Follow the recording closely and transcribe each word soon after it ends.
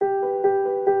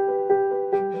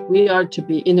We are to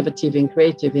be innovative and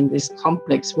creative in this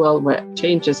complex world where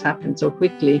changes happen so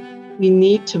quickly. We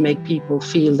need to make people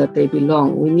feel that they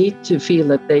belong. We need to feel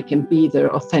that they can be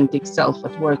their authentic self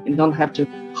at work and don't have to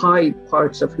hide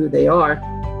parts of who they are.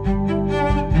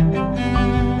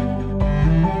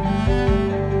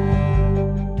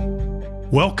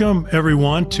 Welcome,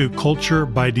 everyone, to Culture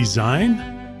by Design.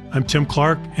 I'm Tim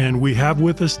Clark, and we have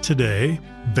with us today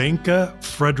Wenche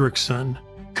Fredriksen,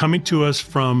 coming to us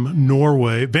from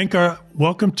Norway. Wenche,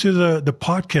 welcome to the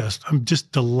podcast. I'm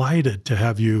just delighted to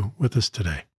have you with us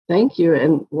today. Thank you,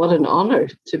 and what an honor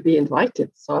to be invited.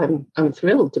 So I'm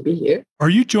thrilled to be here. Are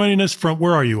you joining us from,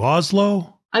 where are you,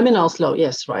 Oslo? I'm in Oslo,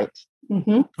 yes, right.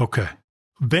 Mm-hmm. Okay.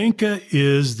 Wenche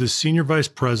is the Senior Vice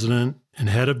President and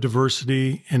Head of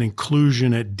Diversity and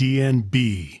Inclusion at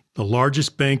DNB, the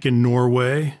largest bank in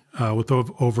Norway with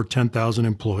over 10,000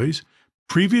 employees.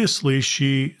 Previously,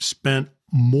 she spent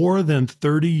more than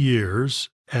 30 years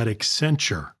at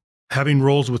Accenture, having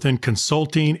roles within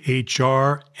consulting,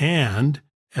 HR, and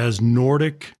as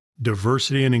Nordic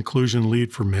diversity and inclusion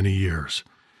lead for many years.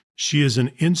 She is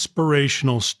an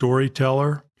inspirational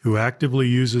storyteller who actively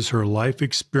uses her life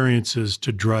experiences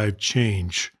to drive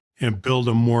change and build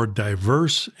a more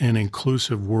diverse and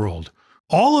inclusive world.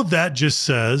 All of that just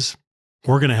says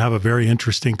we're going to have a very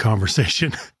interesting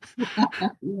conversation.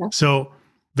 Yeah. So,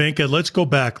 Wenche, let's go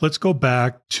back. Let's go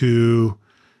back to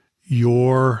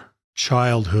your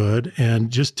childhood and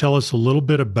just tell us a little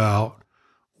bit about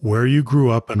where you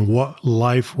grew up and what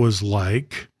life was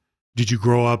like. Did you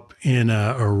grow up in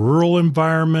a rural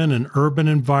environment, an urban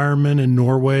environment in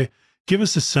Norway? Give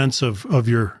us a sense of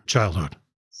your childhood.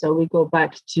 So we go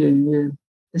back to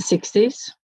the 60s.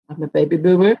 I'm a baby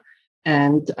boomer,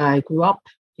 and I grew up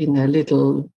in a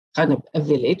little kind of a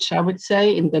village, I would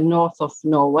say, in the north of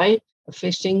Norway, a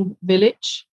fishing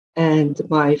village. And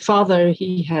my father,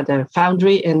 he had a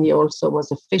foundry, and he also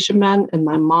was a fisherman. And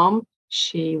my mom,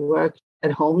 she worked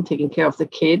at home taking care of the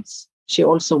kids. She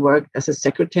also worked as a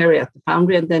secretary at the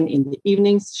foundry. And then in the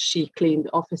evenings, she cleaned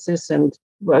offices and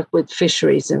worked with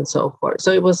fisheries and so forth.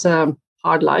 So it was a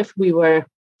hard life. We were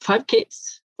 5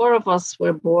 kids. 4 of us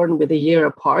were born with a year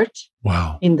apart.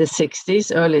 Wow. In the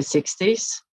 60s, early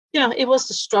 60s. Yeah, it was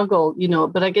a struggle,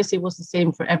 but I guess it was the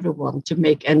same for everyone to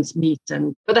make ends meet.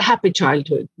 But a happy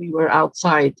childhood. We were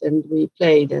outside and we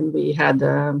played and we had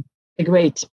a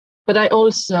great. But I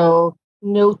also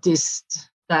noticed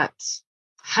that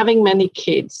having many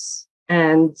kids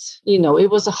and, it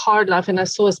was a hard life. And I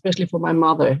saw, especially for my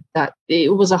mother, that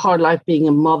it was a hard life being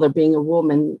a mother, being a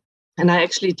woman. And I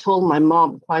actually told my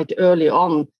mom quite early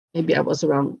on, maybe I was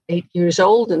around 8 years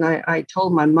old. And I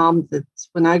told my mom that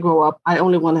when I grow up, I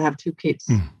only want to have 2 kids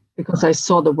because I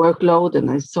saw the workload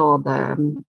and I saw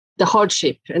the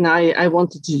hardship. And I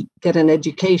wanted to get an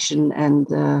education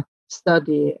and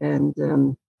study and,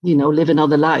 live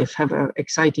another life, have an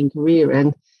exciting career.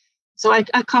 And so I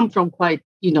come from quite,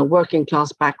 working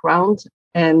class background.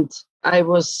 And I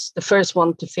was the first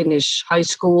one to finish high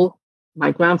school.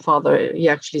 My grandfather, he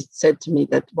actually said to me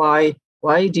that, why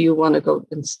do you want to go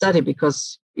and study?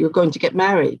 Because you're going to get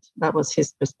married. That was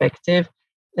his perspective.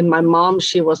 And my mom,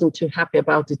 she wasn't too happy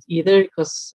about it either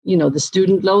because, the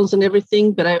student loans and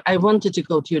everything. But I wanted to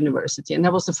go to university. And I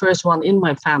was the first one in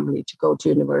my family to go to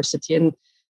university. And,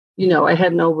 I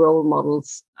had no role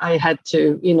models. I had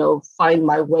to, find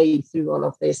my way through all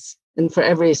of this. And for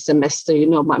every semester,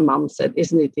 my mom said,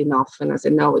 isn't it enough? And I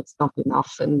said, no, it's not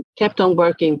enough. And kept on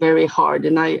working very hard.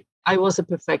 And I was a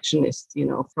perfectionist,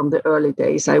 from the early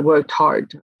days. I worked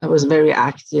hard. I was very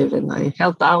active and I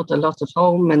helped out a lot at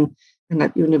home. And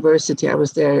at university, I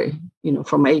was there,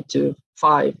 from 8 to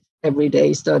 5 every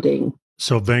day studying.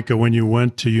 So, Wenche, when you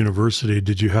went to university,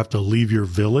 did you have to leave your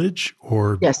village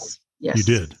or? Yes. You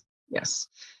did? Yes.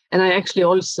 And I actually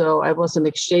I was an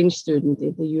exchange student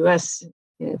in the US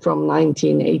from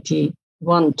 1981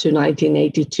 to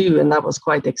 1982. And that was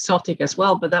quite exotic as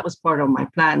well. But that was part of my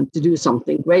plan to do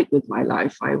something great with my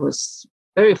life. I was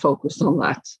very focused on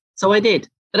that. So I did.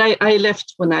 But I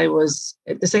left when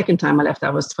the second time I left, I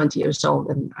was 20 years old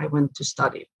and I went to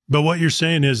study. But what you're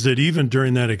saying is that even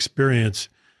during that experience,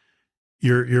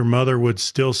 your mother would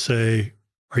still say,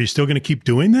 are you still going to keep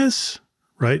doing this?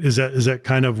 Right? Is that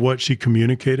kind of what she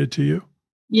communicated to you?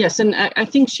 Yes. And I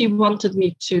think she wanted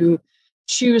me to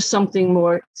choose something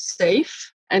more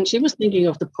safe. And she was thinking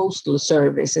of the postal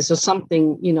services or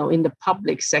something, in the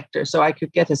public sector so I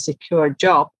could get a secure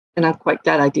job. And I'm quite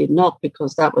glad I did not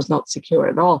because that was not secure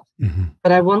at all. Mm-hmm.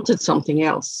 But I wanted something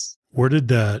else. Where did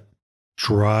that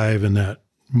drive and that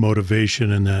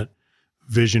motivation and that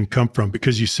vision come from?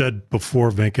 Because you said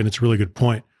before, Wenche, and it's a really good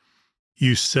point,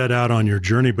 you set out on your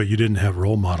journey, but you didn't have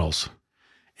role models.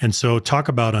 And so talk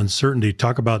about uncertainty,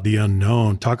 talk about the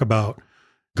unknown, talk about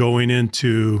going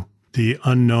into the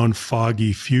unknown,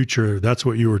 foggy future. That's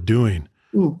what you were doing.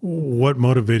 What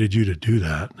motivated you to do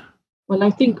that? Well, I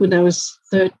think when I was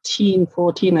 13,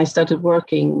 14, I started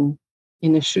working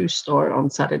in a shoe store on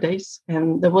Saturdays.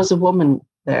 And there was a woman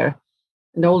there,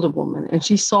 an older woman, and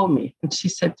she saw me and she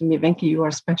said to me, Wenche, you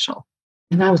are special.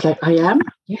 And I was like, I am?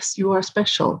 Yes, you are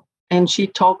special. And she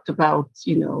talked about,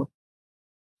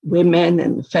 women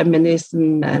and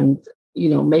feminism and,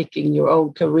 making your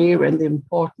own career and the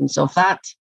importance of that.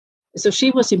 So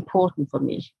she was important for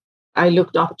me. I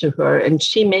looked up to her and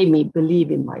she made me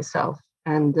believe in myself.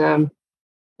 And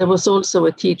there was also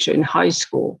a teacher in high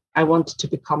school. I wanted to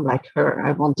become like her.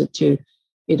 I wanted to,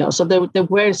 so there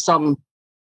were some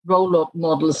role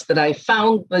models that I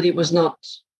found, but it was not,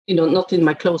 not in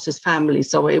my closest family.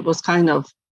 So it was kind of,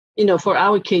 for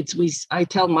our kids, I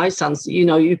tell my sons,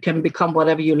 you can become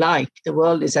whatever you like. The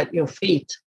world is at your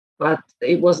feet. But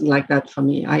it wasn't like that for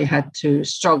me. I had to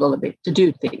struggle a bit to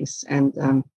do things. And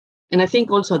I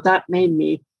think also that made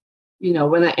me,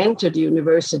 when I entered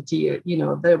university,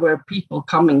 there were people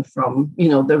coming from,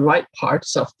 the right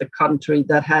parts of the country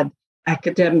that had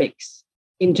academics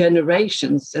in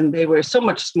generations, and they were so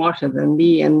much smarter than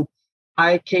me. And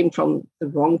I came from the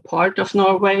wrong part of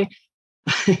Norway.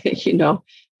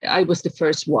 I was the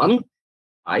first one.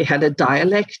 I had a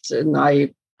dialect and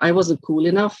I wasn't cool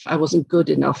enough. I wasn't good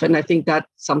enough. And I think that's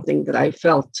something that I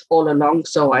felt all along.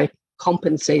 So I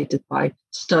compensated by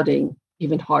studying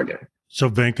even harder. So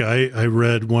Wenche, I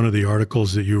read one of the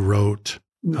articles that you wrote,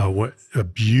 what a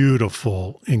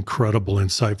beautiful, incredible,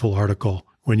 insightful article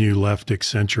when you left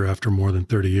Accenture after more than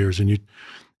 30 years. And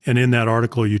in that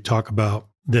article, you talk about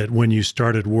that when you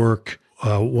started work,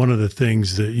 one of the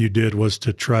things that you did was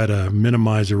to try to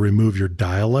minimize or remove your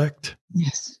dialect.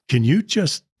 Yes. Can you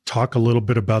just talk a little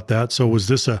bit about that? So was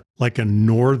this like a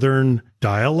northern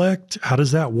dialect? How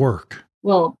does that work?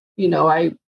 Well,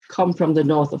 I come from the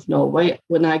north of Norway.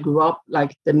 When I grew up,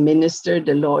 like the minister,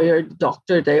 the lawyer, the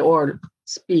doctor, they all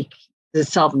speak the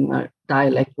southern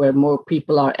dialect where more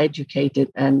people are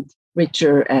educated and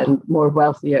richer and more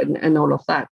wealthier and all of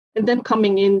that. And then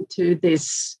coming into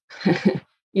this,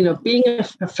 being a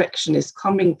perfectionist,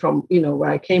 coming from, where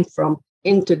I came from,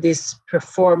 into this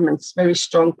performance, very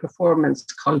strong performance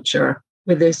culture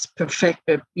with this perfect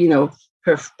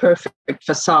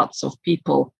facades of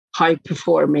people, high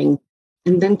performing.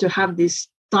 And then to have this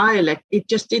dialect, it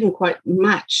just didn't quite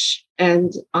match.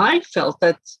 And I felt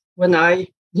that when I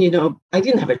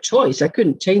didn't have a choice. I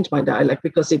couldn't change my dialect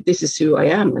because this is who I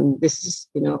am. And this is,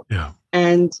 Yeah.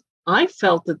 And I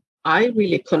felt that I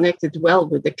really connected well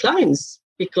with the clients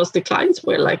because the clients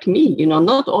were like me,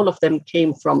 not all of them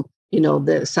came from,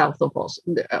 the south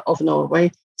of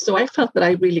Norway. So I felt that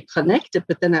I really connected,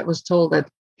 but then I was told that,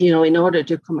 in order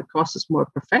to come across as more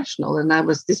professional, and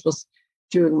this was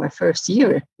during my first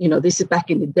year, this is back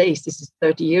in the days, this is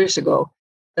 30 years ago,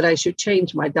 that I should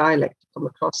change my dialect to come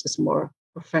across as more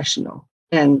professional.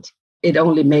 And it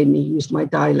only made me use my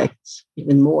dialect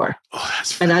even more. Oh,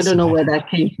 that's and I don't know where that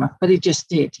came from, but it just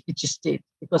did. It just did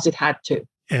because it had to.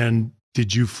 And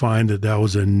did you find that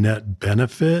was a net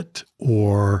benefit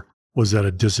or was that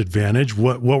a disadvantage?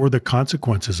 What were the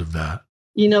consequences of that?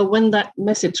 When that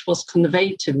message was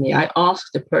conveyed to me, I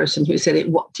asked the person who said it,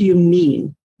 what do you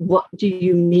mean? What do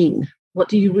you mean? What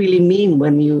do you really mean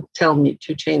when you tell me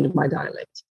to change my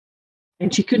dialect?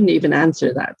 And she couldn't even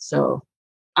answer that. So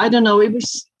I don't know. It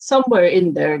was somewhere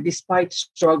in there, despite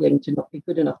struggling to not be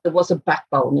good enough. There was a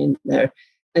backbone in there.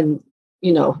 And,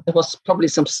 there was probably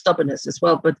some stubbornness as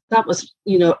well. But that was,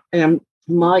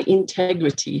 my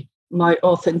integrity, my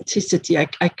authenticity.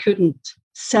 I couldn't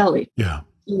sell it, Yeah.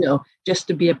 Just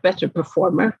to be a better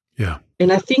performer. Yeah.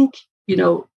 And I think,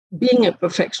 being a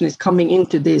perfectionist coming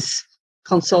into this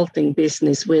consulting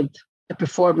business with a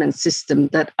performance system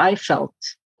that I felt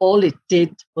all it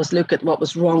did was look at what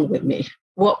was wrong with me,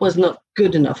 what was not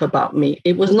good enough about me.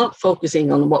 It was not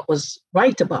focusing on what was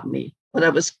right about me, what I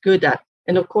was good at.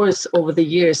 And of course, over the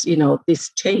years,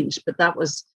 this changed, but that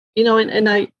was,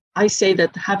 and I say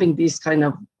that having these kind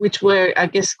of, which were, I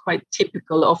guess, quite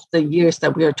typical of the years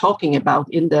that we are talking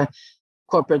about in the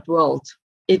corporate world,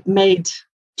 it made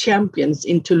champions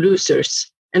into losers.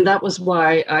 And that was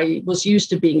why I was used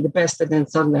to being the best, and then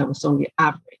suddenly I was only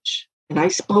average. And I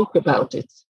spoke about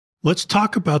it. Let's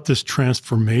talk about this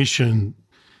transformation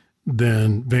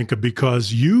then, Wenche,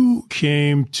 because you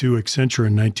came to Accenture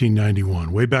in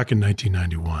 1991, way back in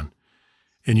 1991,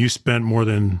 and you spent more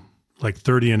than like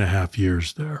 30 and a half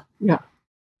years there. Yeah.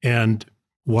 And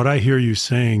what I hear you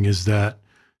saying is that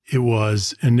it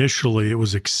was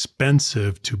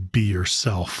expensive to be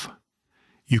yourself.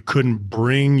 You couldn't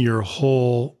bring your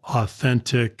whole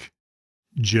authentic,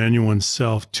 genuine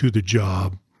self to the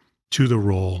job, to the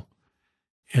role.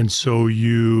 And so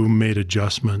you made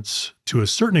adjustments to a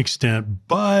certain extent,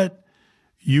 but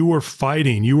you were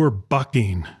fighting, you were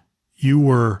bucking, you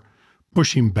were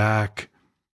pushing back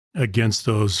against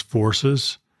those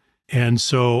forces. And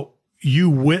so you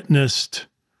witnessed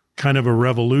kind of a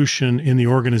revolution in the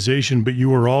organization, but you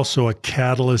were also a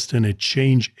catalyst and a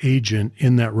change agent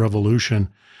in that revolution.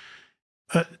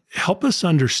 Help us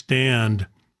understand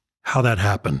how that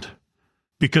happened,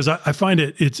 because I find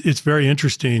it's very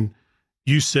interesting.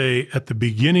 You say at the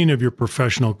beginning of your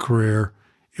professional career,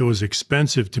 it was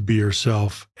expensive to be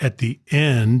yourself. At the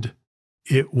end,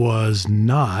 it was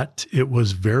not. It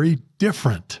was very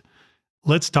different.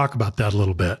 Let's talk about that a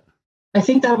little bit. I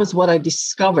think that was what I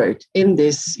discovered in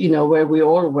this, where we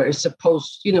all were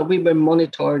supposed, we were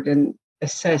monitored and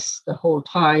assessed the whole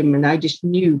time. And I just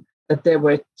knew that there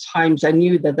were times I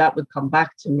knew that would come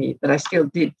back to me, but I still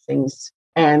did things.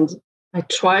 And I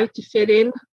tried to fit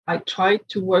in. I tried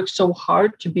to work so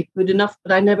hard to be good enough,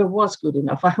 but I never was good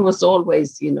enough. I was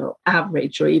always,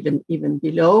 average or even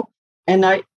below. And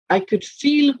I could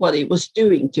feel what it was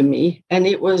doing to me. And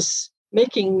it was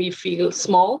making me feel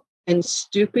small and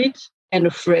stupid and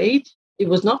afraid. It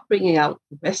was not bringing out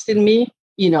the best in me,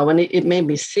 and it made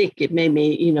me sick. It made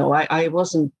me, I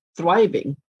wasn't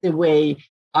thriving the way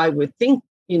I would think,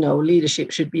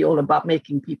 leadership should be all about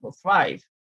making people thrive.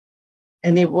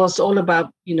 And it was all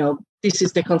about, this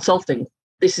is the consulting.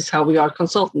 This is how we are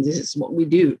consultants. This is what we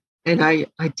do. And I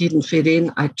didn't fit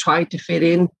in. I tried to fit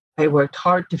in. I worked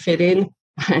hard to fit in.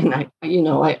 And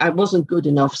I wasn't good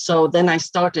enough. So then I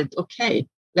started, okay,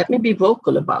 let me be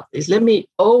vocal about this. Let me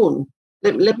own.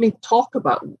 Let me talk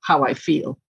about how I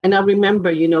feel. And I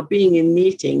remember, being in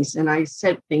meetings and I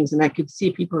said things and I could see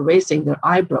people raising their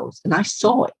eyebrows and I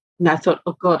saw it. And I thought,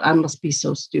 oh God, I must be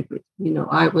so stupid.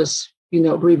 I was,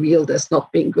 revealed as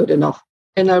not being good enough.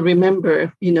 And I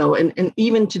remember, and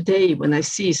even today when I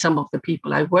see some of the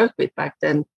people I worked with back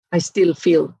then, I still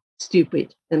feel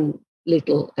stupid and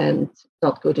little and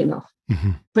not good enough.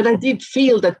 Mm-hmm. But I did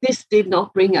feel that this did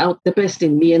not bring out the best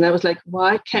in me. And I was like,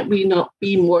 why can't we not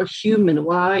be more human?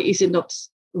 Why is it not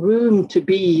room to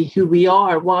be who we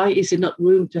are? Why is it not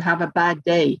room to have a bad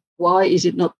day? Why is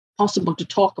it not possible to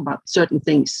talk about certain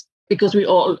things? Because we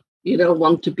all,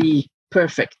 want to be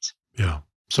perfect. Yeah.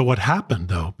 So what happened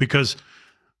though? Because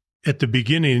at the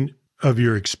beginning of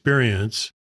your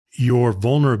experience, your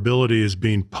vulnerability is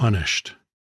being punished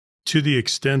to the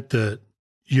extent that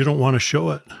you don't want to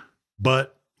show it.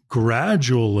 But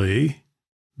gradually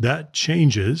that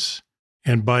changes.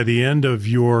 And by the end of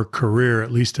your career,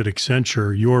 at least at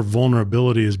Accenture, your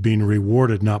vulnerability is being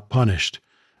rewarded, not punished.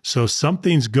 So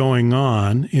something's going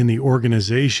on in the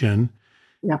organization.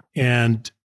 Yeah. And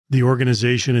the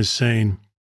organization is saying,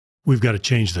 we've got to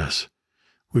change this.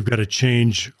 We've got to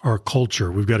change our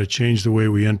culture. We've got to change the way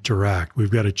we interact.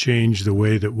 We've got to change the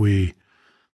way that we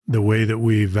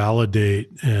validate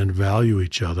and value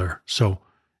each other. So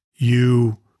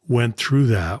you went through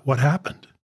that. What happened?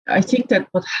 I think that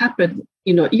what happened,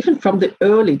 even from the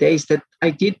early days, that I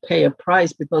did pay a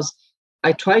price because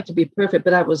I tried to be perfect,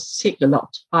 but I was sick a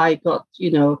lot. I got,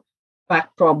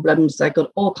 back problems. I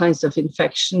got all kinds of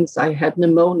infections. I had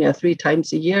pneumonia 3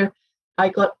 times a year. I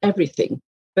got everything,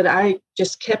 but I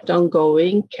just kept on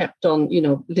going, kept on,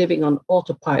 living on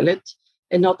autopilot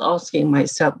and not asking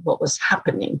myself what was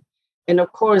happening. And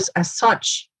of course, as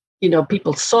such,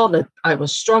 people saw that I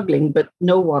was struggling, but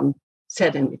no one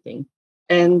said anything.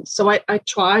 And so I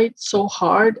tried so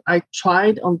hard. I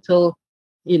tried until,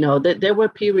 there were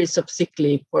periods of sick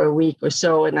leave for a week or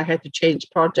so, and I had to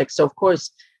change projects. So of course,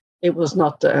 it was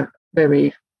not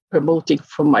very promoting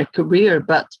for my career,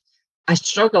 but I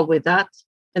struggled with that.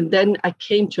 And then I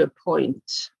came to a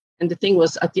point, and the thing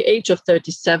was, at the age of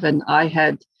 37, I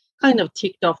had kind of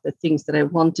ticked off the things that I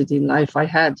wanted in life. I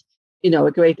had,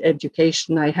 a great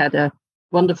education. I had a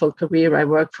wonderful career. I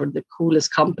worked for the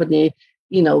coolest company.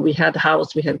 We had a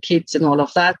house, we had kids and all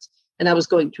of that, and I was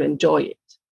going to enjoy it.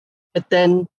 But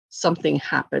then something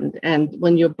happened. And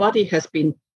when your body has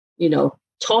been,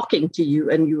 talking to you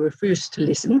and you refuse to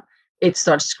listen, it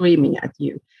starts screaming at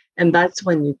you. And that's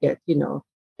when you get,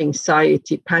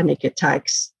 anxiety, panic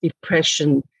attacks,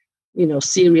 depression,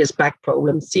 serious back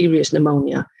problems, serious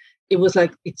pneumonia. It was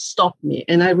like it stopped me.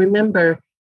 And I remember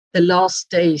the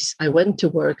last days I went to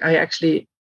work, I actually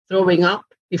throwing up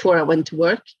before I went to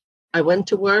work. I went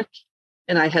to work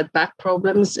and I had back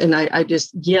problems and I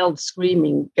just yelled,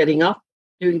 screaming, getting up,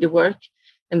 doing the work.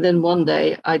 And then one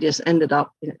day I just ended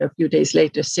up a few days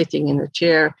later sitting in a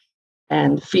chair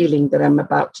and feeling that I'm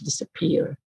about to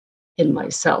disappear. in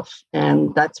myself.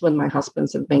 And that's when my husband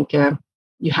said, Wenche,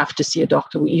 you have to see a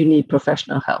doctor. You need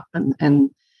professional help. And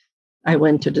I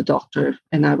went to the doctor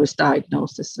and I was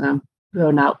diagnosed as a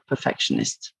burnout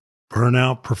perfectionist.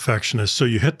 Burnout perfectionist. So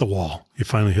you hit the wall. You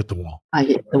finally hit the wall. I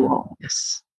hit the wall,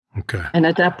 yes. Okay. And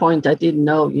at that point, I didn't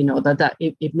know, that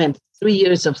it meant 3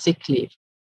 years of sick leave.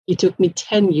 It took me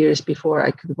 10 years before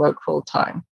I could work full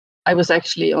time. I was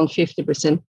actually on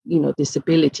 50%,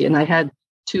 disability, and I had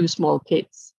 2 small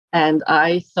kids. And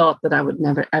I thought that I would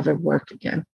never, ever work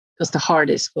again because the hard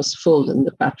disk was full and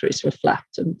the batteries were flat.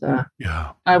 And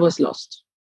I was lost.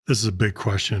 This is a big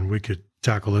question. We could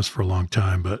tackle this for a long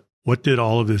time, but what did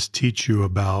all of this teach you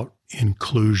about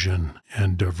inclusion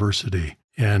and diversity?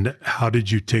 And how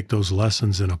did you take those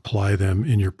lessons and apply them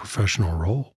in your professional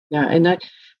role? Yeah,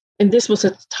 and this was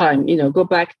at the time, go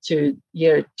back to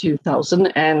year 2000,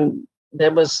 and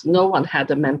there was no one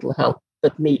had a mental health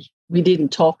but me. We didn't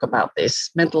talk about this.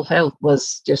 Mental health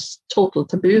was just total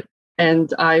taboo,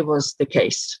 and I was the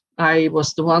case. I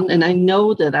was the one, and I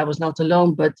know that I was not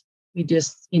alone, but we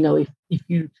just, if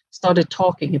you started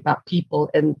talking about people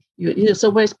and so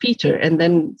where's Peter? And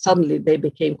then suddenly they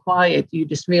became quiet. You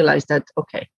just realized that,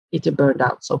 okay, Peter burned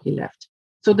out, so he left.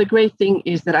 So the great thing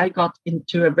is that I got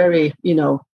into a very,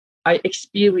 I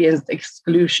experienced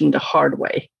exclusion the hard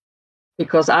way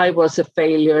because I was a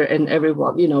failure and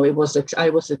everyone, I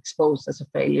was exposed as a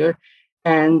failure.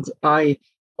 And I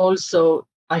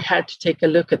had to take a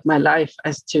look at my life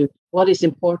as to what is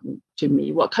important to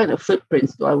me. What kind of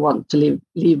footprints do I want to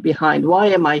leave behind? Why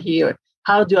am I here?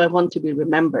 How do I want to be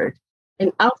remembered?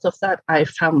 And out of that, I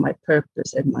found my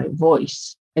purpose and my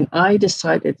voice. And I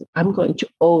decided I'm going to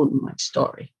own my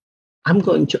story. I'm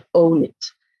going to own it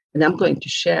and I'm going to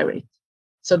share it.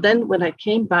 So then when I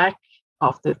came back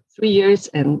after 3 years,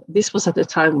 and this was at the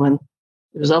time when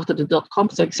it was after the .com,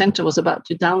 so Accenture was about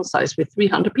to downsize with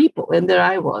 300 people. And there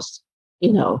I was,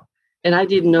 and I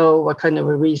didn't know what kind of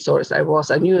a resource I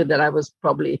was. I knew that I was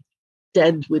probably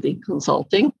dead within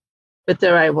consulting, but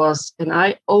there I was. And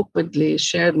I openly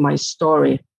shared my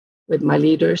story with my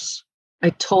leaders. I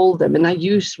told them, and I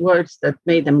used words that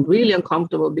made them really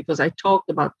uncomfortable because I talked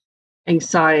about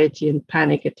anxiety and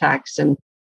panic attacks and,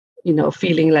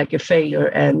 feeling like a failure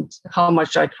and how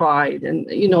much I cried and,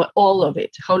 all of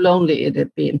it, how lonely it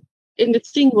had been. And the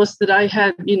thing was that I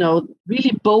had,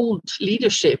 really bold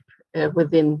leadership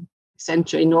within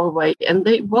Accenture in Norway, and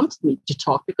they wanted me to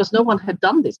talk because no one had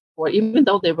done this before, even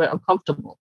though they were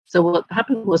uncomfortable. So what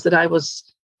happened was that I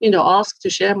was, asked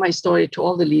to share my story to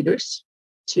all the leaders,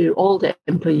 to all the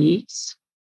employees.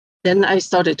 Then I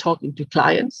started talking to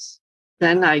clients.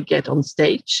 Then I get on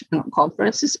stage and on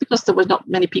conferences because there were not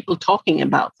many people talking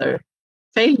about their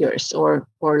failures or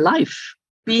life.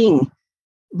 Being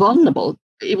vulnerable,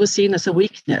 it was seen as a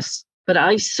weakness. But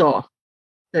I saw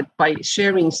that by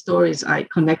sharing stories, I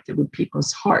connected with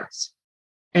people's hearts.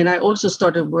 And I also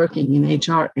started working in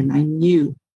HR, and I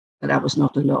knew that I was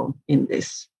not alone in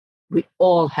this. We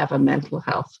all have a mental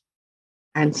health.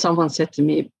 And someone said to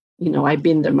me, I've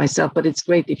been there myself, but it's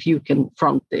great if you can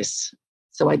front this.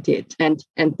 So I did. And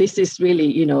this is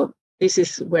really, this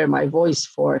is where my voice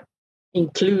for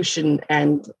inclusion,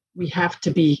 and we have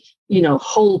to be,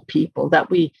 whole people, that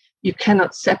you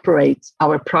cannot separate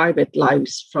our private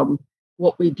lives from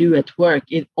what we do at work.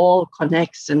 It all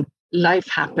connects and life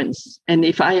happens. And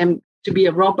if I am to be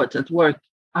a robot at work,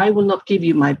 I will not give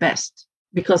you my best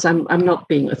because I'm not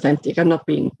being authentic. I'm not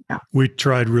being. Yeah. We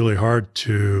tried really hard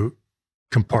to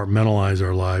compartmentalize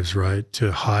our lives, right?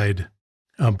 To hide.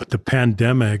 But the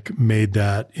pandemic made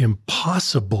that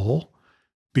impossible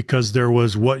because there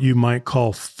was what you might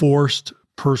call forced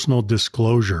personal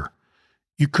disclosure.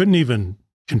 You couldn't even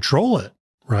control it,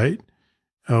 right?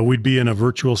 We'd be in a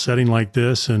virtual setting like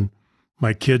this, and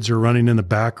my kids are running in the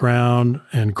background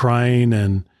and crying,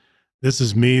 and this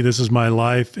is me, this is my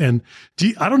life. And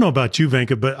I don't know about you,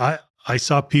 Wenche, but I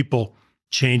saw people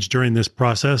change during this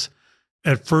process.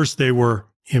 At first, they were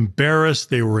embarrassed,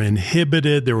 they were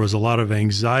inhibited, there was a lot of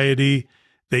anxiety.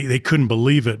 They couldn't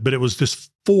believe it, but it was this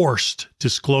forced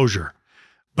disclosure.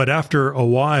 But after a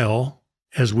while,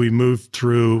 as we moved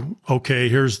through, okay,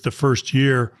 here's the first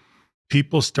year,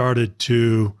 people started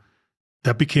to,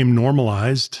 that became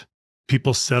normalized.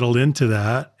 People settled into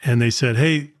that and they said,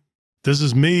 hey, this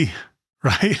is me,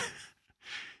 right?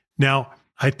 Now,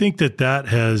 I think that there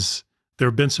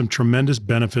have been some tremendous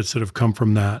benefits that have come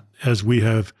from that as we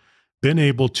have been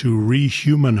able to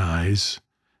rehumanize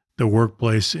the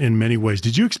workplace in many ways.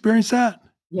 Did you experience that?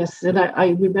 Yes, and I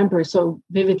remember so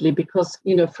vividly because,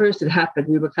 first it happened,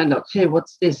 we were kind of, hey,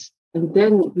 what's this? And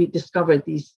then we discovered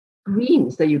these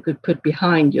dreams that you could put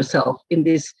behind yourself in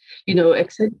this,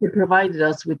 Accenture provided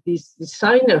us with these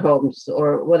designer homes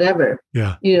or whatever,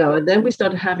 Yeah. And then we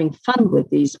started having fun with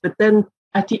these. But then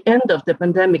at the end of the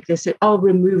pandemic, they said, oh,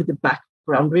 remove the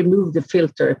background, remove the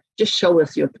filter, just show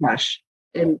us your trash.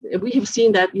 And we have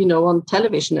seen that, on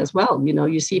television as well.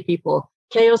 You see people,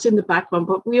 chaos in the background,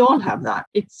 but we all have that.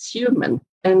 It's human.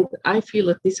 And I feel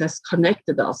that this has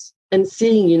connected us. And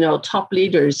seeing, top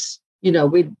leaders,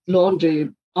 with laundry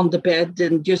on the bed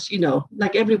and just,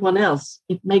 like everyone else,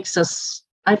 it makes us,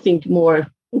 I think, more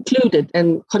included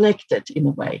and connected in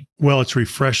a way. Well, it's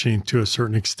refreshing to a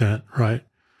certain extent, right?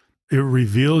 It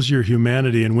reveals your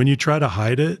humanity. And when you try to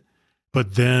hide it,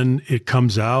 but then it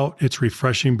comes out, it's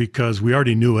refreshing because we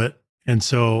already knew it. And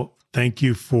so thank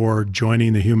you for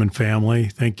joining the human family.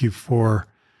 Thank you for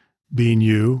being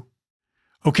you.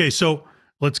 Okay, so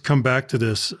let's come back to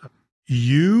this.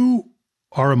 You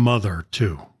are a mother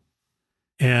too.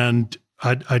 And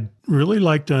I'd really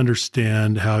like to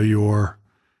understand how your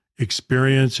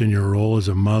experience and your role as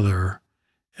a mother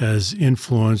has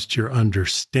influenced your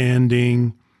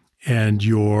understanding and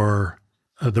your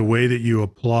the way that you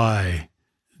apply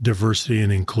diversity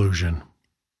and inclusion.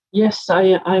 Yes,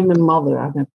 I'm a mother.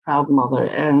 I'm a proud mother.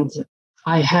 And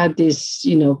I had these,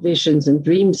 visions and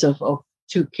dreams of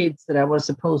 2 kids that I was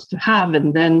supposed to have.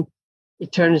 And then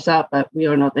it turns out that we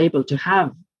are not able to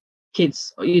have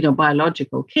kids,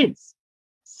 biological kids.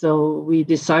 So we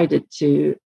decided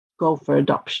to go for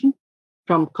adoption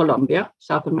from Colombia,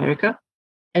 South America.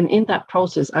 And in that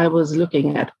process, I was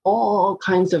looking at all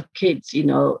kinds of kids,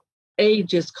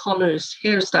 ages, colors,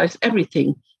 hairstyles,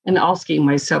 everything, and asking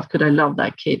myself, could I love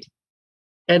that kid?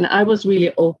 And I was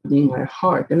really opening my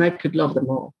heart, and I could love them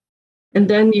all. And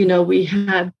then, we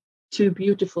had 2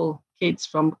 beautiful kids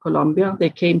from Colombia. They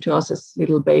came to us as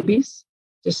little babies,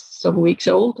 just some weeks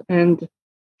old. And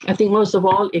I think most of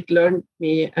all, it learned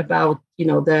me about,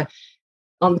 the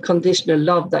unconditional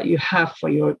love that you have for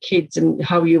your kids and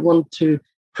how you want to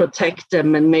protect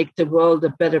them and make the world a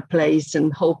better place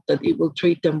and hope that it will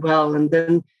treat them well. And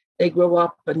then they grow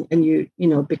up and you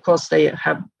because they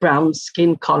have brown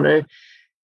skin color,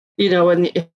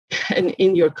 and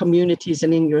in your communities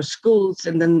and in your schools,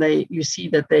 and then you see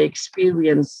that they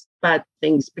experience bad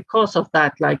things because of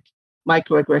that, like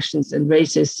microaggressions and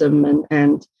racism,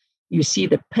 and you see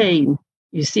the pain,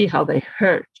 you see how they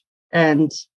hurt.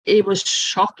 And it was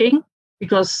shocking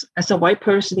because as a white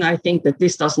person, I think that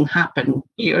this doesn't happen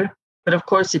here, but of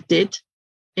course it did.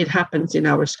 It happens in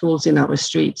our schools, in our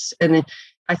streets. And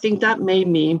I think that made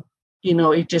me,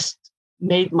 it just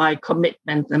made my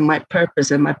commitment and my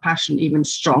purpose and my passion even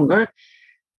stronger.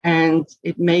 And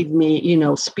it made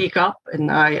me, speak up.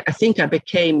 And I think I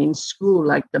became in school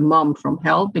like the mom from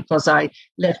hell, because I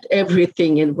left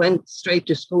everything and went straight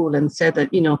to school and said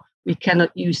that, we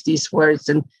cannot use these words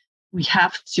and we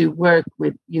have to work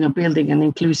with, building an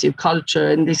inclusive culture.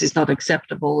 And this is not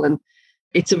acceptable. And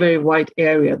it's a very white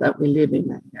area that we live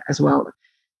in as well.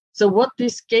 So what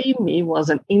this gave me was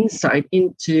an insight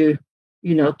into,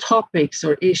 topics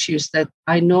or issues that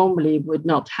I normally would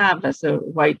not have as a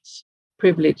white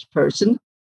privileged person.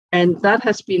 And that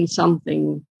has been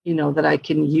something, that I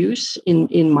can use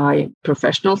in my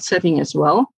professional setting as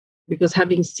well, because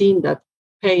having seen that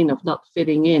pain of not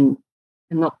fitting in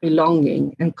and not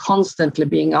belonging and constantly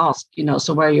being asked,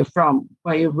 so where are you from?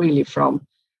 Where are you really from?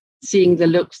 Seeing the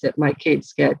looks that my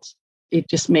kids get, it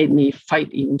just made me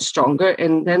fight even stronger.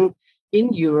 And then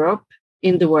in Europe,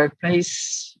 in the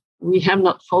workplace, we have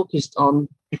not focused on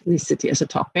ethnicity as a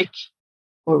topic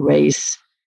or race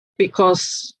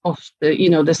because of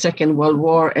the Second World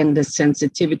War and the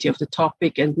sensitivity of the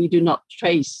topic. And we do not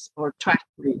trace or track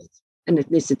race and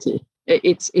ethnicity.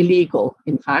 It's illegal,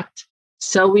 in fact.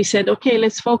 So we said, okay,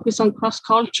 let's focus on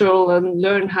cross-cultural and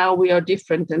learn how we are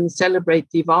different and celebrate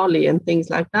Diwali and things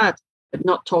like that, but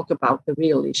not talk about the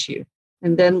real issue.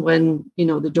 And then when,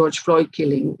 the George Floyd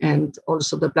killing and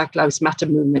also the Black Lives Matter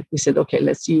movement, we said, okay,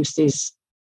 let's use this.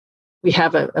 We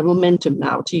have a momentum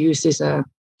now to use this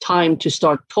time to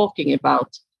start talking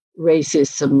about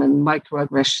racism and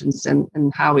microaggressions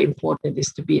and how important it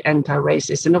is to be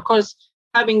anti-racist. And of course,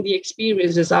 having the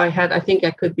experiences I had, I think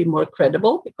I could be more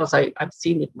credible because I've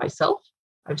seen it myself.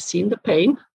 I've seen the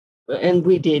pain, and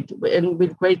we did, and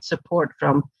with great support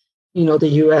from, the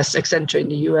US, Accenture in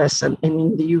the US and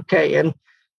in the UK, and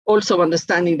also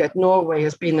understanding that Norway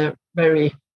has been a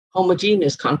very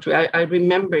homogeneous country. I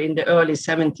remember in the early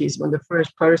 70s when the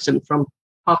first person from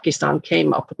Pakistan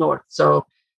came up north. So,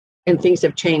 and things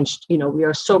have changed. We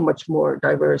are so much more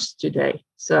diverse today.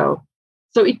 So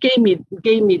it gave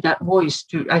me that voice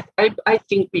to, I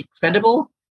think, be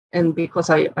credible. And because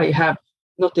I have,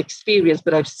 not experienced,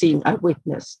 but I've seen, I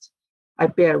witnessed, I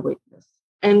bear witness.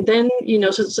 And then,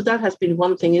 so that has been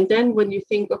one thing. And then when you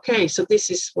think, okay, so this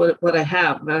is what I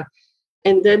have.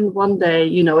 And then one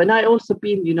day, and I also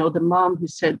been, the mom who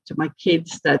said to my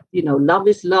kids that, love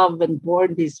is love and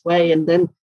born this way. And then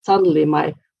suddenly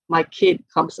my kid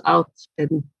comes out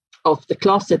of the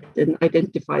closet and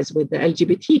identifies with the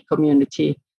LGBT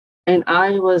community. And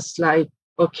I was like,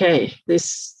 okay,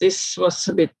 this was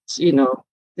a bit,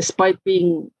 despite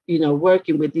being,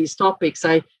 working with these topics,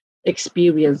 I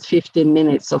experienced 15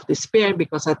 minutes of despair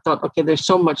because I thought, okay, there's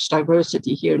so much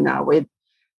diversity here now with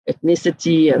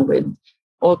ethnicity and with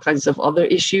all kinds of other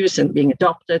issues and being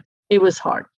adopted. It was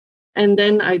hard. And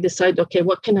then I decided, okay,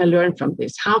 what can I learn from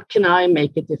this? How can I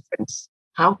make a difference?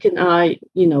 How can I,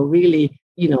 really,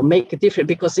 make a difference?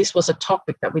 Because this was a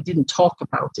topic that we didn't talk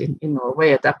about in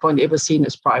Norway at that point. It was seen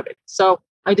as private. So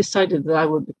I decided that I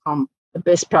would become the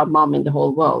best proud mom in the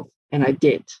whole world. And I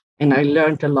did. And I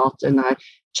learned a lot. And I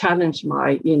challenged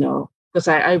because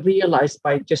I realized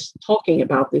by just talking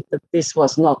about it that this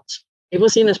was not, it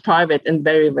was seen as private and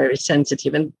very, very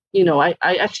sensitive. And,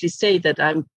 I actually say that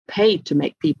I'm paid to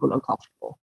make people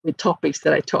uncomfortable with topics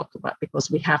that I talk about because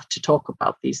we have to talk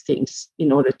about these things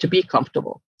in order to be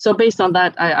comfortable. So based on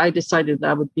that, I decided that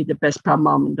I would be the best proud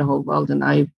mom in the whole world. And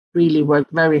I really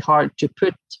worked very hard to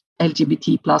put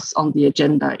LGBT plus on the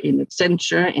agenda in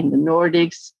Accenture, in the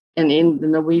Nordics, and in the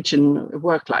Norwegian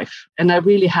work life. And I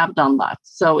really have done that.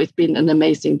 So it's been an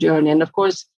amazing journey. And of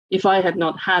course, if I had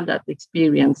not had that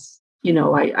experience,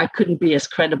 I couldn't be as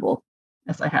credible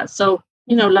as I had. So,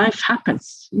 life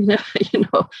happens,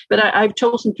 but I've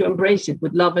chosen to embrace it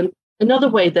with love. And another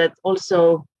way that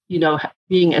also,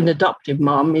 being an adoptive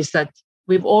mom is that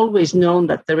we've always known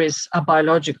that there is a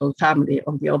biological family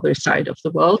on the other side of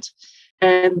the world.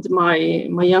 And my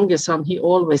youngest son, he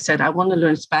always said, I want to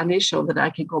learn Spanish so that I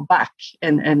can go back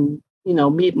and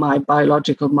meet my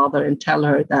biological mother and tell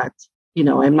her that,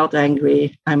 I'm not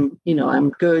angry. I'm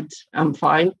good. I'm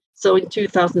fine. So in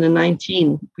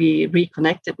 2019, we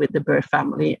reconnected with the birth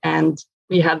family and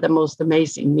we had the most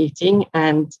amazing meeting.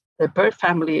 And the birth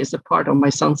family is a part of my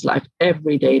son's life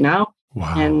every day now.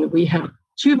 Wow. And we have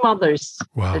two mothers,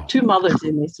 two mothers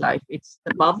in his life. It's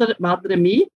the Madre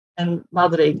me and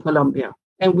Madre in Colombia.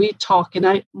 And we talk,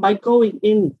 and my going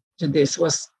into this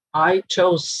was, I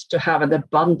chose to have an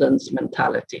abundance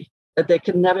mentality, that there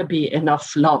can never be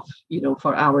enough love,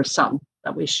 for our son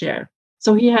that we share.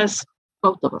 So he has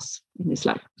both of us in his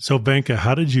life. So Wenche,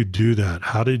 how did you do that?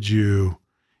 How did you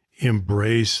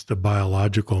embrace the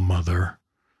biological mother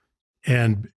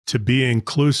and to be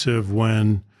inclusive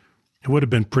when it would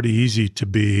have been pretty easy to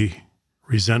be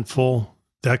resentful?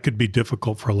 That could be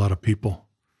difficult for a lot of people.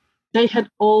 They had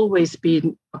always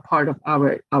been a part of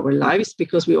our lives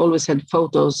because we always had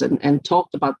photos and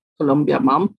talked about Colombia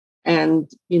mom. And,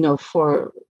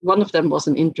 for one of them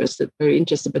wasn't very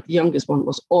interested, but the youngest one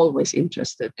was always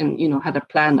interested and, had a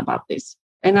plan about this.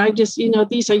 And I just,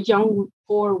 these are young,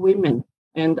 poor women.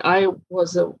 And I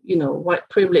was a, white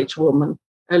privileged woman,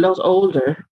 a lot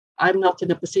older. I'm not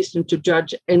in a position to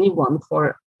judge anyone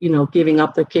for, giving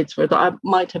up their kids. I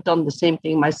might have done the same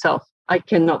thing myself. I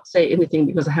cannot say anything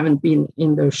because I haven't been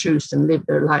in their shoes and lived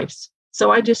their lives. So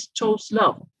I just chose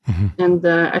love. Mm-hmm. And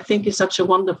I think it's such a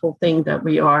wonderful thing that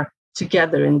we are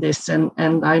together in this. And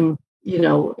I'm,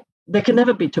 there can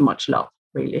never be too much love,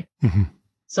 really. Mm-hmm.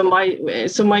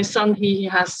 So my son, he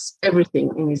has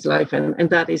everything in his life, and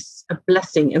that is a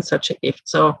blessing and such a gift.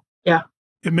 So, yeah.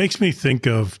 It makes me think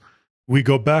of, we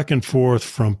go back and forth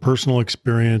from personal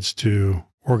experience to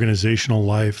organizational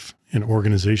life and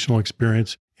organizational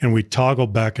experience, and we toggle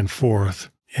back and forth,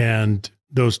 and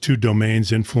those two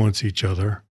domains influence each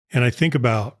other. And I think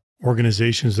about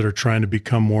organizations that are trying to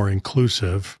become more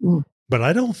inclusive, but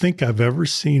I don't think I've ever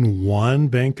seen one,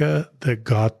 Wenche, that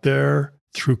got there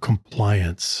through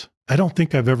compliance. I don't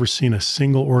think I've ever seen a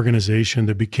single organization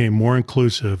that became more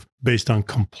inclusive based on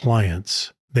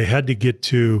compliance. They had to get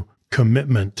to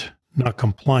commitment, not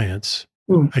compliance.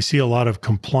 I see a lot of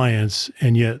compliance,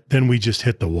 and yet then we just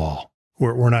hit the wall.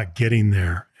 We're not getting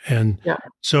there. And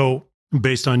so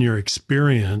based on your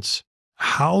experience,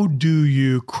 how do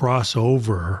you cross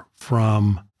over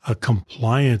from a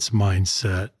compliance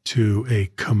mindset to a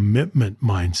commitment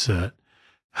mindset?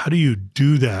 How do you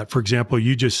do that? For example,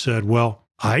 you just said, well,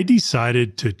 I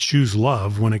decided to choose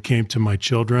love when it came to my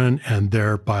children and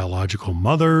their biological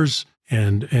mothers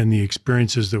and the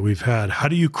experiences that we've had. How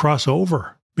do you cross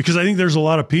over? Because I think there's a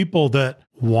lot of people that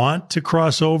want to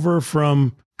cross over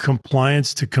from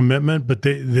compliance to commitment, but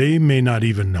they may not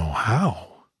even know how.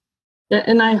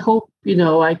 And I hope,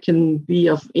 I can be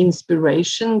of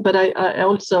inspiration, but I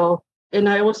also And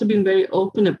I also been very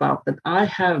open about that. I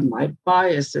have my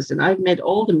biases and I've made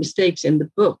all the mistakes in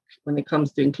the book when it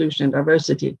comes to inclusion and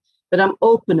diversity, but I'm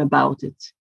open about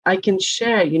it. I can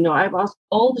share, I've asked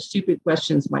all the stupid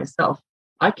questions myself.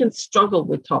 I can struggle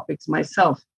with topics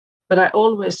myself, but I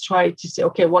always try to say,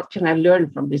 okay, what can I learn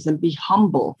from this and be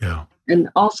humble and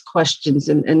ask questions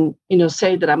and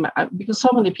say that because so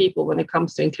many people, when it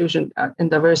comes to inclusion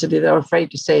and diversity, they're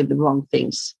afraid to say the wrong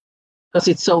things because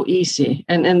it's so easy.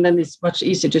 And then it's much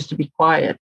easier just to be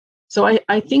quiet. So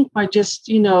I think by just,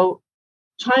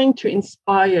 trying to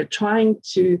inspire,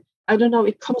 I don't know,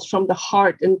 it comes from the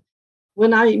heart. And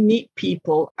when I meet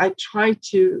people, I try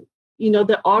to,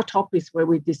 there are topics where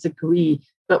we disagree,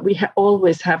 but we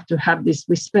always have to have this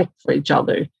respect for each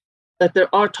other, that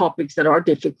there are topics that are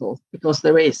difficult because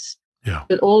there is,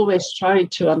 but always try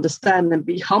to understand and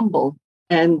be humble.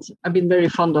 And I've been very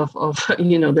fond of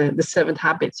the 7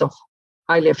 habits of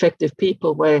highly effective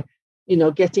people, where,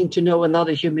 getting to know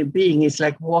another human being is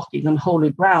like walking on holy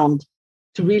ground,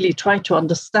 to really try to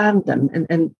understand them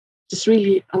and just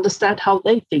really understand how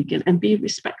they think and be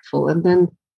respectful, and then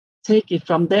take it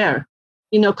from there.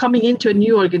 Coming into a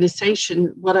new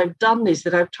organization, what I've done is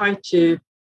that I've tried to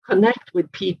connect with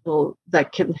people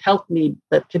that can help me,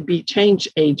 that can be change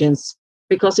agents,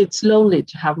 because it's lonely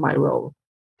to have my role.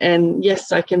 And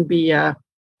yes, I can be,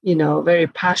 very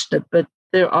passionate, but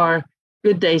there are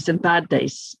good days and bad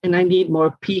days, and I need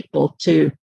more people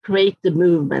to create the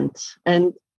movement.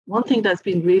 And one thing that's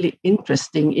been really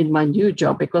interesting in my new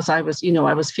job, because I was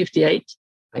 58,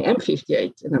 I am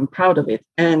 58 and I'm proud of it.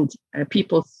 And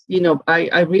people,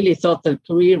 I really thought that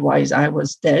career-wise I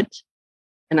was dead.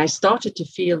 And I started to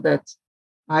feel that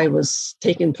I was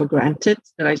taken for granted,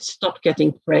 that I stopped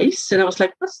getting praise. And I was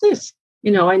like, what's this?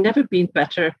 I never been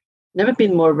better, never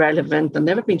been more relevant, and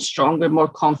never been stronger, more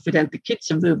confident. The kids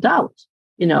have moved out,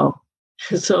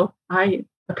 So I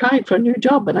applied for a new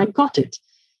job and I got it.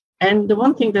 And the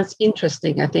one thing that's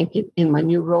interesting, I think, in my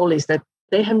new role is that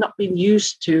they have not been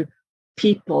used to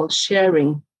people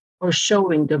sharing or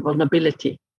showing their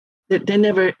vulnerability. They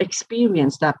never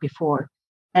experienced that before.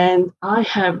 And I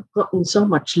have gotten so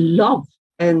much love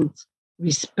and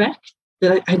respect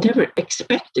that I never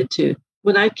expected to.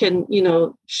 When I can,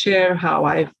 share how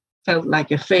I felt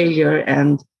like a failure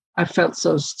and I felt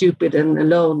so stupid and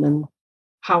alone, and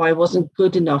how I wasn't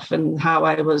good enough, and how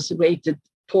I was rated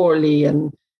poorly,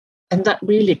 and that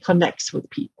really connects with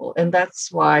people. And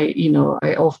that's why,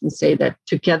 I often say that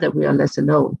together we are less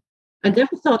alone. I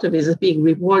never thought of it as being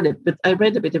rewarded, but I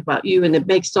read a bit about you and it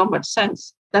makes so much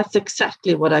sense. That's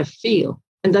exactly what I feel.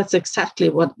 And that's exactly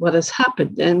what has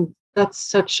happened. And that's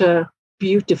such a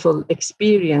beautiful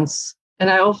experience. And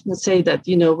I often say that,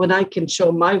 when I can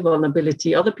show my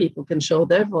vulnerability, other people can show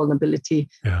their vulnerability.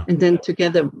 Yeah. And then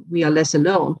together we are less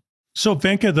alone. So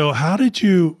Wenche, though,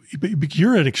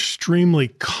 you're extremely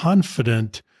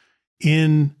confident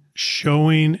in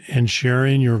showing and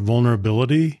sharing your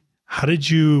vulnerability. How did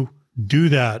you do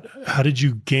that? How did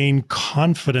you gain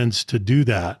confidence to do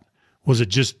that? Was it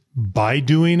just by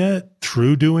doing it,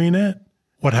 through doing it?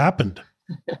 What happened?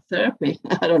 Therapy.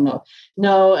 I don't know.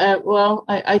 No,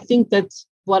 I think that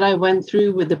what I went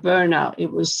through with the burnout,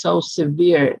 it was so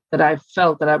severe that I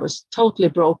felt that I was totally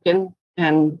broken.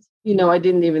 And I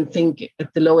didn't even think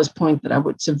at the lowest point that I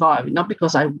would survive, not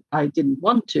because I didn't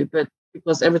want to, but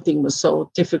because everything was so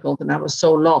difficult and I was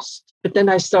so lost. But then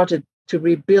I started to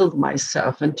rebuild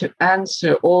myself and to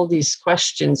answer all these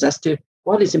questions as to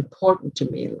what is important to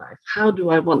me in life. How do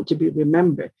I want to be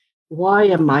remembered? Why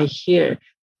am I here?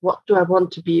 What do I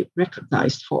want to be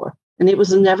recognized for? And it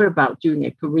was never about doing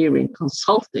a career in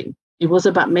consulting. It was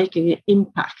about making an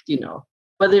impact,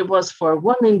 whether it was for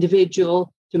one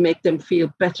individual to make them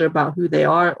feel better about who they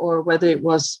are, or whether it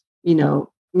was,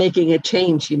 making a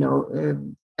change,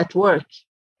 at work.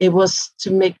 It was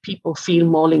to make people feel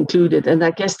more included. And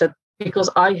I guess that because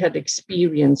I had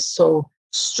experienced so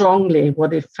strongly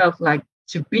what it felt like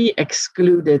to be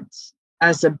excluded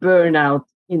as a burnout,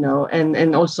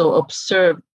 and also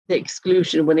observe the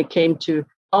exclusion when it came to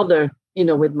other,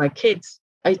 with my kids.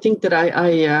 I think that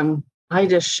I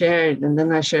just shared, and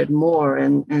then I shared more,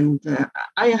 and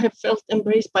I have felt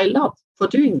embraced by love for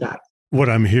doing that. What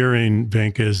I'm hearing,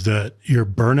 Wenche, is that your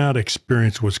burnout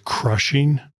experience was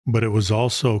crushing, but it was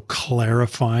also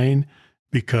clarifying,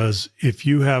 because if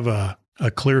you have a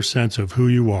clear sense of who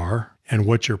you are and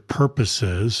what your purpose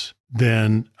is,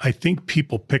 then I think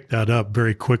people pick that up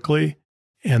very quickly.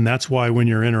 And that's why when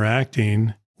you're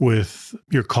interacting with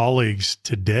your colleagues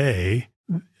today,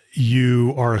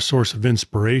 you are a source of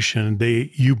inspiration.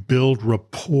 You build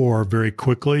rapport very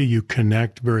quickly. You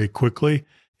connect very quickly,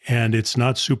 and it's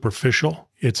not superficial.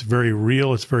 It's very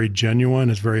real. It's very genuine.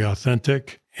 It's very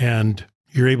authentic. And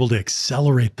you're able to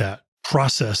accelerate that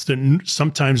process that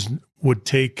sometimes would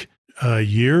take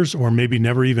years or maybe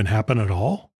never even happen at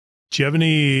all. Do you have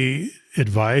any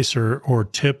advice or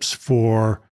tips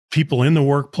for people in the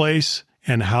workplace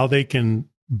and how they can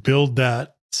build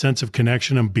that sense of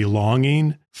connection and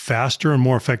belonging faster and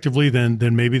more effectively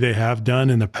than maybe they have done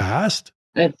in the past?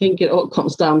 I think it all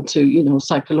comes down to,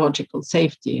 psychological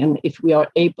safety. And if we are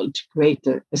able to create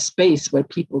a space where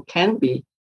people can be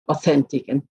authentic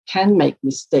and can make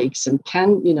mistakes and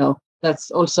can,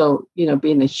 that's also,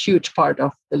 been a huge part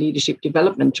of the leadership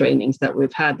development trainings that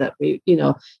we've had, that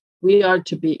we are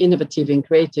to be innovative and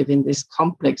creative in this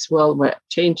complex world where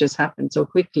changes happen so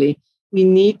quickly. We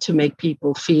need to make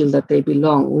people feel that they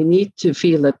belong. We need to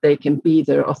feel that they can be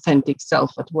their authentic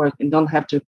self at work and don't have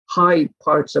to hide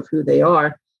parts of who they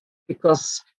are,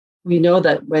 because we know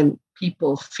that when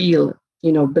people feel,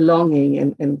 belonging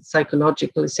and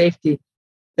psychological safety,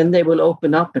 then they will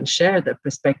open up and share their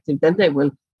perspective. Then they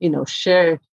will,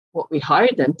 share what we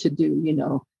hired them to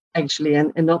do, actually,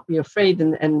 and not be afraid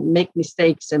and make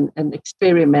mistakes and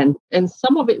experiment. And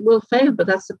some of it will fail, but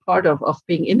that's a part of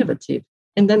being innovative.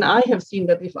 And then I have seen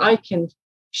that if I can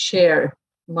share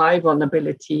my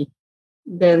vulnerability,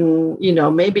 then,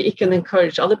 maybe it can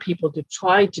encourage other people to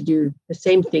try to do the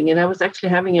same thing. And I was actually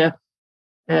having a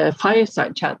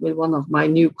fireside chat with one of my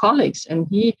new colleagues, and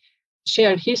he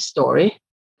shared his story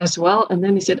as well. And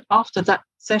then he said after that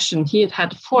session, he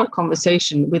had 4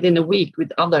 conversations within a week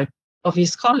with other of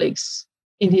his colleagues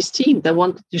in his team that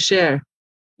wanted to share,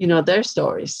 their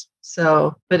stories.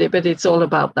 So, but it's all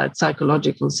about that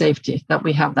psychological safety, that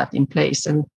we have that in place.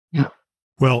 And yeah.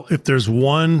 Well, if there's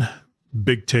one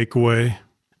big takeaway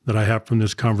that I have from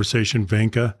this conversation,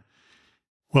 Wenche,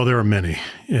 well, there are many,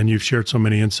 and you've shared so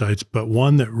many insights, but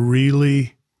one that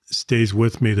really stays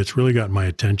with me, that's really gotten my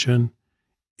attention,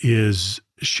 is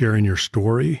sharing your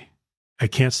story. I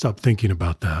can't stop thinking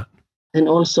about that. And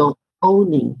also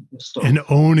owning your story. And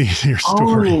owning your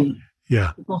story. Owning.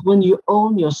 Yeah. Because when you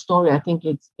own your story, I think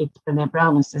it's Brené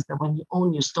Brown says that when you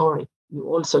own your story, you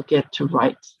also get to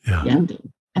write the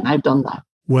ending. And I've done that.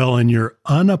 Well, and you're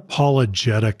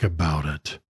unapologetic about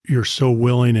it. You're so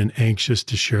willing and anxious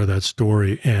to share that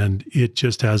story, and it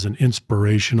just has an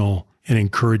inspirational and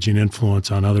encouraging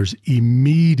influence on others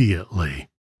immediately.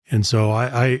 And so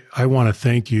I want to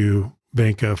thank you,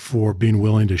 Wenche, for being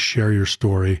willing to share your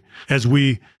story. As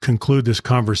we conclude this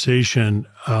conversation,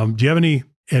 do you have any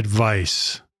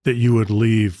advice that you would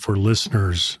leave for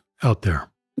listeners out there?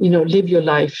 Live your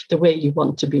life the way you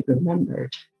want to be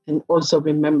remembered. And also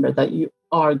remember that you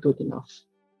are good enough.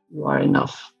 You are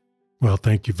enough. Well,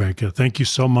 thank you, Wenche. Thank you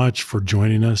so much for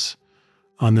joining us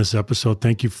on this episode.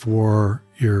 Thank you for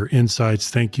your insights.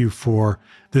 Thank you for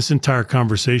this entire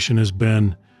conversation has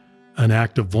been an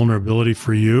act of vulnerability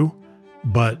for you,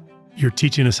 but you're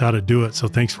teaching us how to do it. So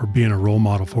thanks for being a role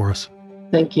model for us.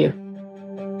 Thank you.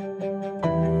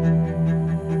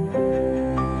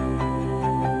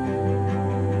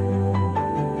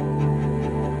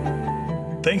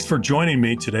 Thanks for joining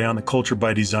me today on the Culture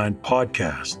by Design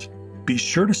podcast. Be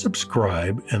sure to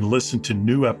subscribe and listen to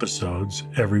new episodes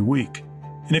every week.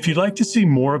 And if you'd like to see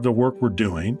more of the work we're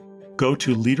doing, go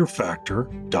to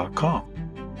leaderfactor.com.